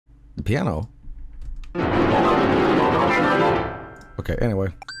The piano? Okay, anyway.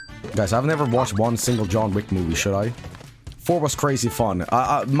 Guys, I've never watched one single John Wick movie, should I? 4 was crazy fun.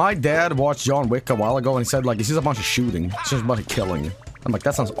 My dad watched John Wick a while ago and he said, like, he sees a bunch of shooting. It's just a bunch of killing. I'm like,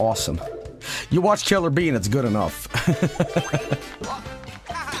 that sounds awesome. You watch Killer Bee and it's good enough.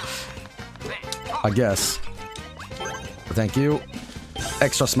 I guess. Thank you.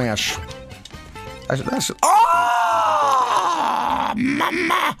 Extra smash. Oh!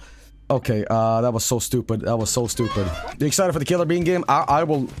 Mama! Okay, that was so stupid. That was so stupid. You excited for the Killer Bean game? I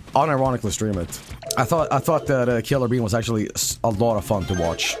will unironically stream it. I thought that Killer Bean was actually a lot of fun to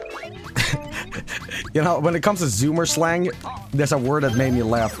watch. You know, when it comes to Zoomer slang, there's a word that made me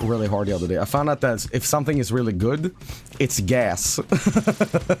laugh really hard the other day. I found out that if something is really good, it's gas.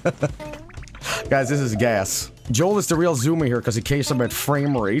 Guys, this is gas. Joel is the real Zoomer here because he cares about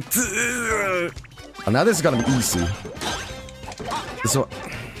frame rate. And now this is gonna be easy. So.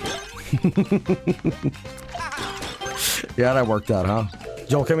 Yeah, that worked out, huh?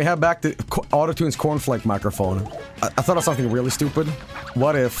 Joel, can we have back the Autotune's cornflake microphone? I thought of something really stupid.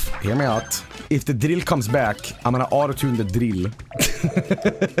 What if, hear me out, if the drill comes back, I'm gonna auto-tune the drill.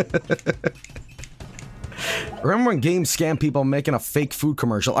 Remember when games scam people making a fake food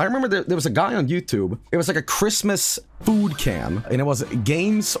commercial? I remember there was a guy on YouTube. It was like a Christmas food can, and it was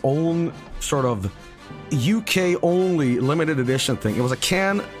Game's own sort of UK only limited edition thing. It was a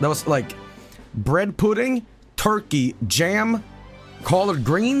can that was like bread pudding, turkey, jam, collard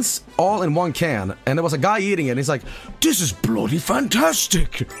greens, all in one can. And there was a guy eating it, and he's like, "This is bloody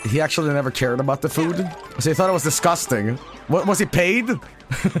fantastic." He actually never cared about the food, so he thought it was disgusting. What was he paid?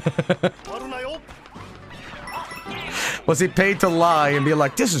 Was he paid to lie and be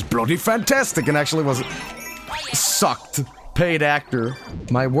like, "This is bloody fantastic," and actually was sucked? Paid actor.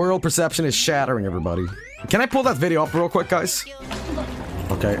 My world perception is shattering, everybody. Can I pull that video up real quick, guys?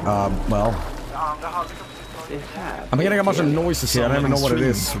 Okay, well. I'm getting a bunch of noises here. I don't even know what it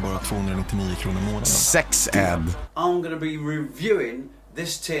is. Sex ad. I'm gonna be reviewing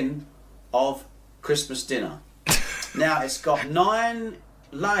this tin of Christmas dinner. Now, it's got 9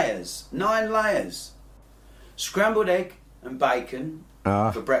 layers. 9 layers. Scrambled egg and bacon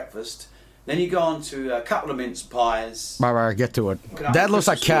for breakfast. Then you go on to a couple of mince pies. Right, get to it. That looks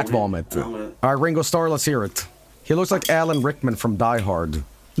like cat vomit. Alright, Ringo Starr, let's hear it. He looks like Alan Rickman from Die Hard. On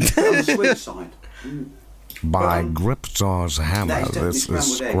the sweet side. By Gripsaw's hammer, this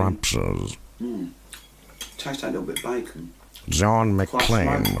is Scrumptious. Tastes like a little bit of bacon. John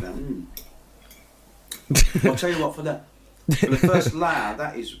McClane. I'll tell you what, for the first layer,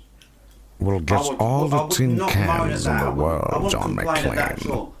 that is... We'll get all the tin cans in the world, John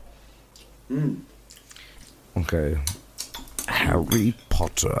McClane. Okay. Harry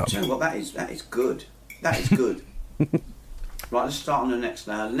Potter. Tell you what, that is good. That is good. Right, let's start on the next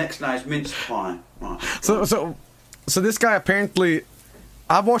layer. The next layer is mince pie. Right. So this guy apparently,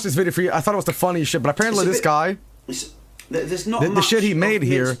 I've watched this video for you. I thought it was the funniest shit, but apparently this guy, there's not the shit he made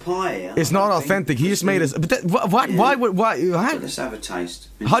here is not authentic. He just made his. But that, why? Let's have a taste.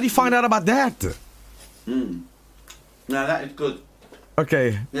 How do you find out about that? No, that is good.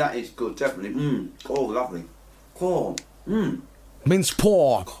 Okay. That is good, definitely. Oh, lovely. Oh. Minced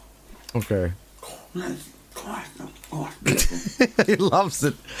pork. Okay. He loves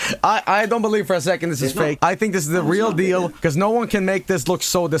it. I don't believe for a second this is fake. I think this is the real deal because no one can make this look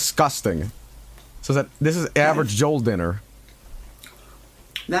so disgusting. So that this is average Joel dinner.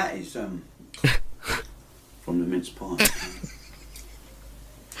 That is from the mince pie.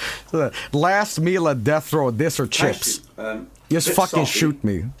 So the last meal at death row, this or chips. Just fucking salty. Shoot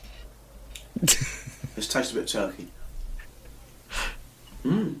me. Let's taste a bit of turkey.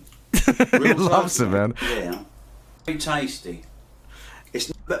 He loves it, man. Yeah. Very tasty.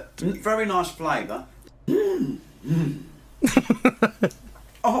 It's very nice flavour.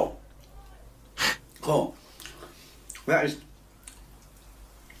 Oh.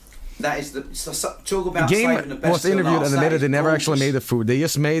 That is the talk about Game saving the best was interviewed and admitted they never actually made the food. They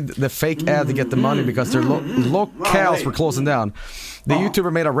just made the fake ad to get the money because their locales were closing down. The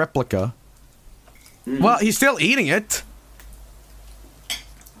YouTuber made a replica. Well, he's still eating it.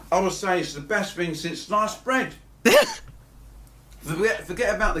 I would say it's the best thing since sliced bread.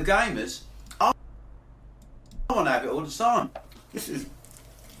 Forget about the gamers. I want to have it all the time. This is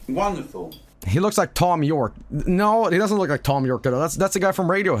wonderful. He looks like Tom York. No, he doesn't look like Tom York at all. That's the guy from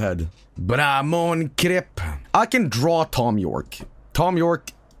Radiohead. Bramon Krip. I can draw Tom York. Tom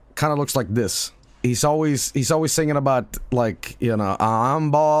York kind of looks like this. He's always singing about, like, you know, I'm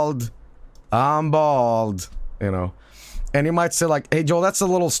bald, you know. And you might say like, hey Joel, that's a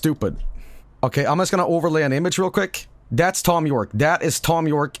little stupid. Okay, I'm just gonna overlay an image real quick. That's Tom York. That is Tom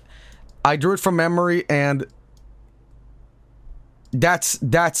York I drew it from memory, and that's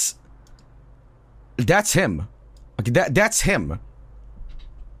him. Okay, that's him.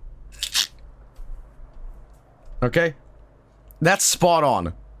 Okay? That's spot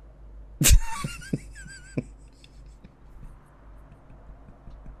on.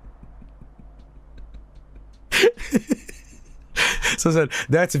 So I said,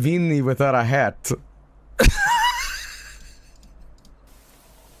 that's Vinny without a hat.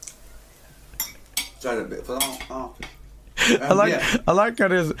 Tried a bit for that. I like how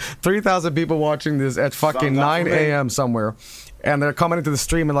there's 3,000 people watching this at fucking 9 a.m. somewhere, and they're coming into the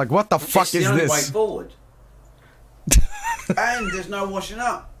stream and like, what the fuck is the only way this? forward. And there's no washing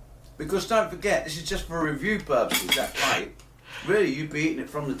up, because don't forget, this is just for review purposes. That plate, really, you'd be eating it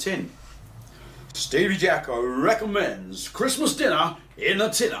from the tin. Stevie Jacko recommends Christmas dinner in a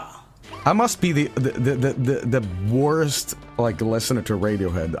tinner. I must be the worst like listener to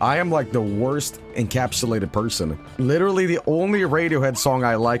Radiohead. I am like the worst encapsulated person. Literally, the only Radiohead song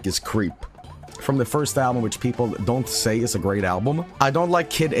I like is "Creep," from the first album, which people don't say is a great album. I don't like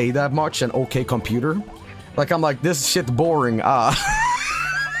Kid A that much and OK Computer. Like, I'm like, this shit boring. I'm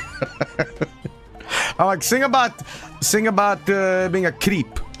like, sing about being a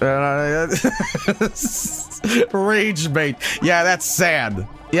creep. Rage bait. Yeah, that's sad.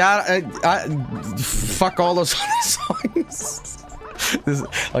 Yeah, I fuck all those other songs. This,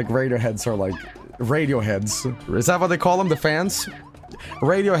 like, Radioheads are like Radioheads. Is that what they call them? The fans?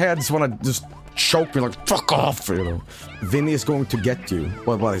 Radioheads want to just choke me like, fuck off, you know. Vinny is going to get you.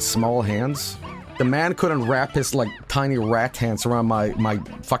 What, his small hands? The man couldn't wrap his, like, tiny rat hands around my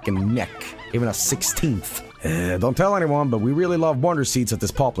fucking neck. Even a 16th. Don't tell anyone, but we really love Wonder Seeds at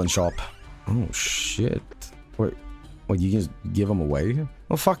this Poplin shop. Oh, shit. Wait, you can just give them away?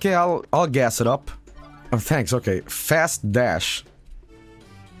 Well, fuck yeah, I'll gas it up. Oh, thanks, okay. Fast dash.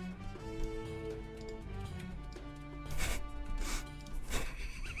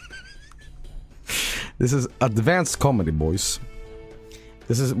 This is advanced comedy, boys.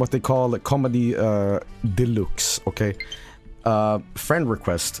 This is what they call comedy deluxe, okay? Friend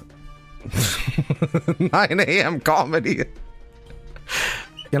request. 9 a.m. comedy.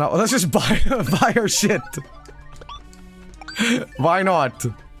 You know, let's just buy our shit. Why not?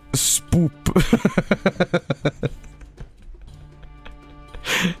 Spoop.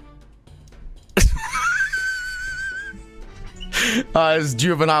 It's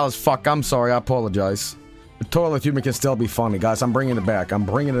juvenile as fuck. I'm sorry. I apologize. The toilet humor can still be funny, guys. I'm bringing it back. I'm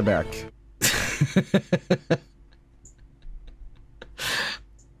bringing it back.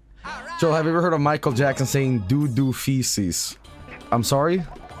 Joel, have you ever heard of Michael Jackson saying doo-doo feces? I'm sorry?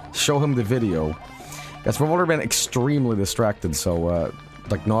 Show him the video. Guys, we've already been extremely distracted, so,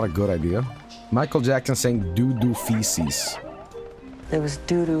 like, not a good idea. Michael Jackson saying doo-doo feces. There was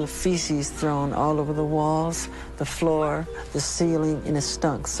doo-doo feces thrown all over the walls, the floor, the ceiling, and it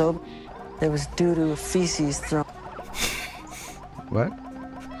stunk so... There was doo-doo feces thrown... What?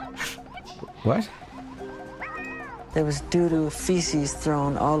 What? There was doo-doo feces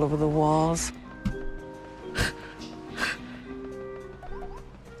thrown all over the walls.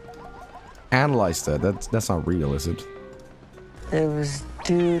 Analyze that. That's not real, is it? There was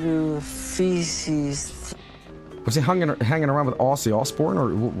doo-doo feces... Was he hanging around with Ozzy Osbourne, or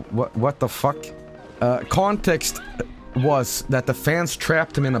what the fuck? Context was that the fans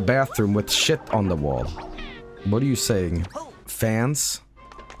trapped him in a bathroom with shit on the wall. What are you saying? Fans?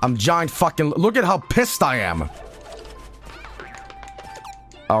 I'm giant fucking... Look at how pissed I am!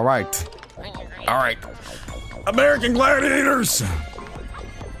 Alright. Alright. American Gladiators!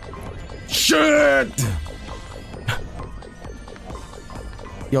 Shit!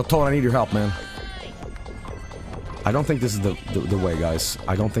 Yo, Toad, I need your help, man. I don't think this is the way, guys.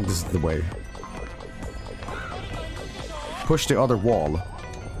 I don't think this is the way. Push the other wall.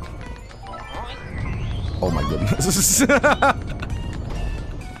 Oh my goodness.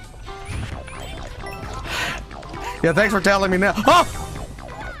 Yeah, thanks for telling me now. Oh!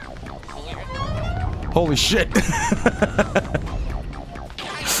 Holy shit.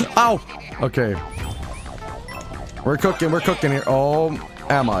 Ow! Okay. We're cooking here. Oh,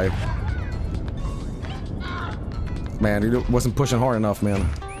 am I? Man, he wasn't pushing hard enough, man.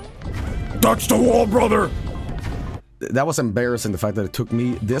 Touch the wall, brother! That was embarrassing, the fact that it took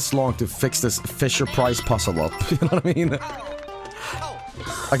me this long to fix this Fisher-Price puzzle up. You know what I mean?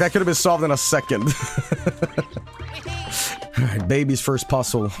 Like, that could have been solved in a second. Alright, baby's first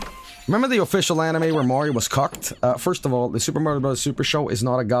puzzle. Remember the official anime where Mario was cucked? First of all, the Super Mario Bros. Super Show is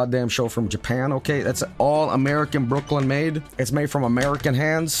not a goddamn show from Japan, okay? That's all American Brooklyn made. It's made from American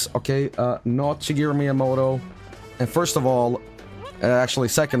hands, okay? Not Shigeru Miyamoto. And first of all, Actually,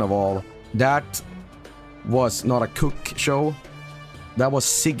 second of all, that was not a cook show. That was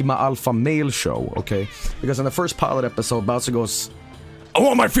Sigma Alpha Male show, okay? Because in the first pilot episode, Bowser goes, I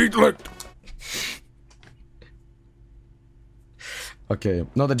want my feet licked! Okay,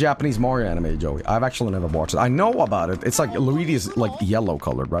 no, the Japanese Mario anime, Joey. I've actually never watched it. I know about it. It's like Luigi is like yellow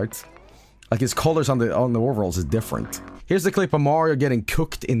colored, right? Like his colors on the overalls is different. Here's the clip of Mario getting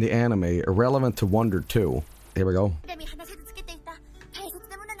cooked in the anime, irrelevant to Wonder 2. Here we go.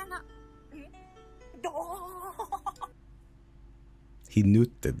 He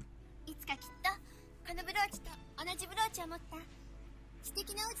nutted.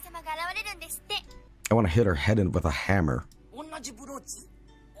 I want to hit her head in with a hammer.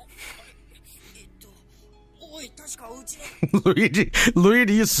 Luigi,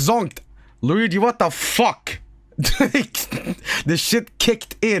 you zonked. Luigi, what the fuck? The shit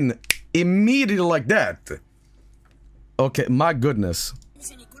kicked in immediately like that. Okay, my goodness.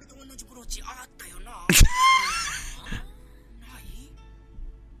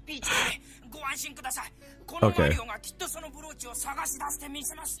 Okay.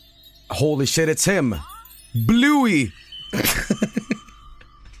 Holy shit, it's him. Bluey.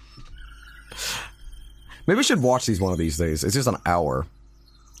 Maybe we should watch these one of these days. It's just an hour.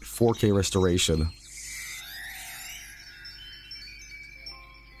 4K restoration.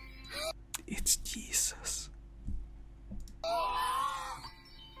 It's Jesus.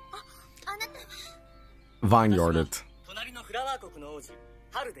 Vineyard it.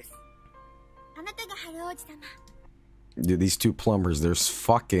 Dude, these two plumbers, they're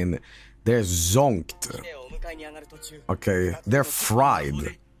zonked. Okay, they're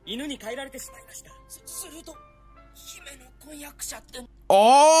fried.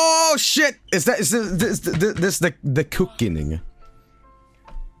 Oh shit! Is this the cooking?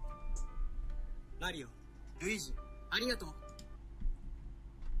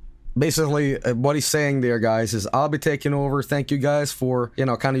 Basically, what he's saying there, guys, is I'll be taking over. Thank you guys for, you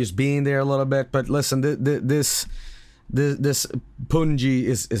know, kind of just being there a little bit. But listen, this punji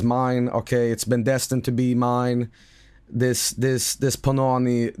is mine. Okay, it's been destined to be mine. This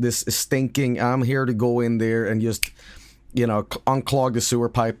panani, this stinking. I'm here to go in there and just, you know, unclog the sewer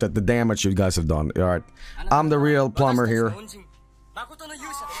pipe that the damage you guys have done. All right, I'm the real plumber here.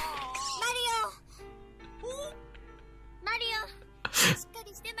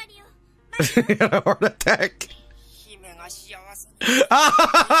 Heart attack.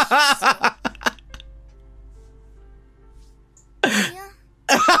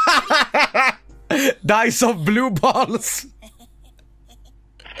 Dice of blue balls.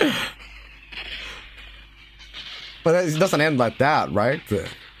 But it doesn't end like that, right?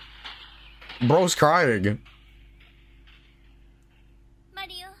 Bro's crying.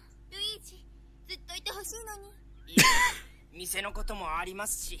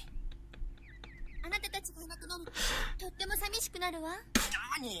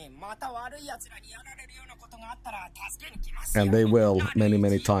 And they will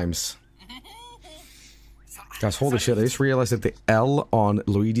many times. Guys, holy shit, I just realized that the L on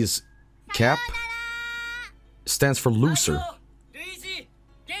Luigi's cap stands for loser.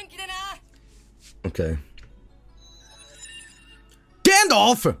 Okay.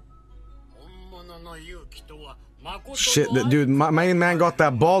 Gandalf! Shit, dude, my main man got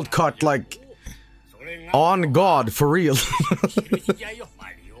that bald cut like on God, for real.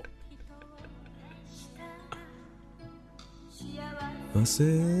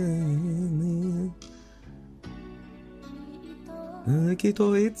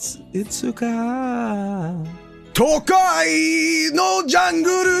 Tokai no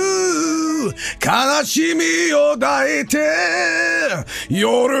jungle, kanashimi o daete,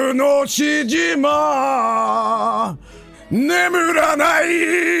 yoru no shijima,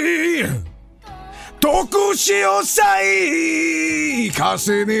 nemuranai. Tokushi o sai,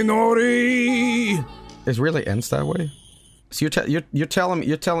 kase ni nori. It really ends that way? So you're telling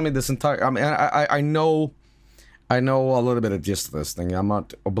me this entire, I mean, I know a little bit of gist of this thing. I'm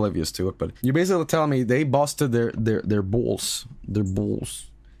not oblivious to it, but you're basically telling me they busted their balls.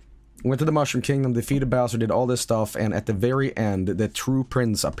 Went to the Mushroom Kingdom, defeated Bowser, did all this stuff, and at the very end, the true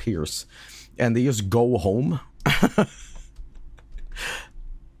prince appears, and they just go home. I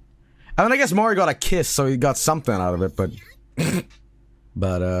mean, I guess Mario got a kiss, so he got something out of it, but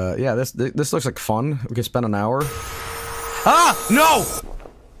yeah, this looks like fun. We can spend an hour. Ah, no!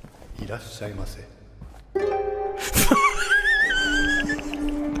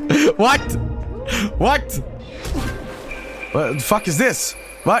 What? What the fuck is this?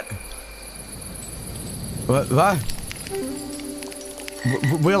 What? What?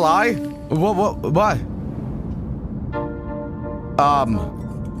 Will I? What?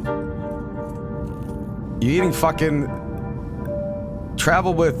 You eating fucking...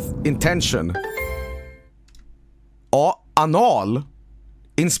 Travel with intention. Anal?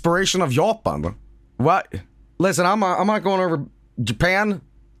 Inspiration of Japan? What? Listen, I'm not going over Japan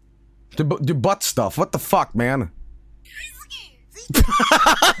to do butt stuff. What the fuck, man?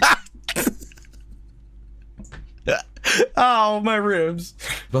 Oh, my ribs.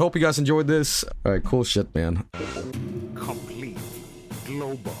 I hope you guys enjoyed this. Alright, cool shit, man. Complete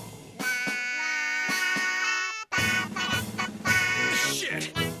global.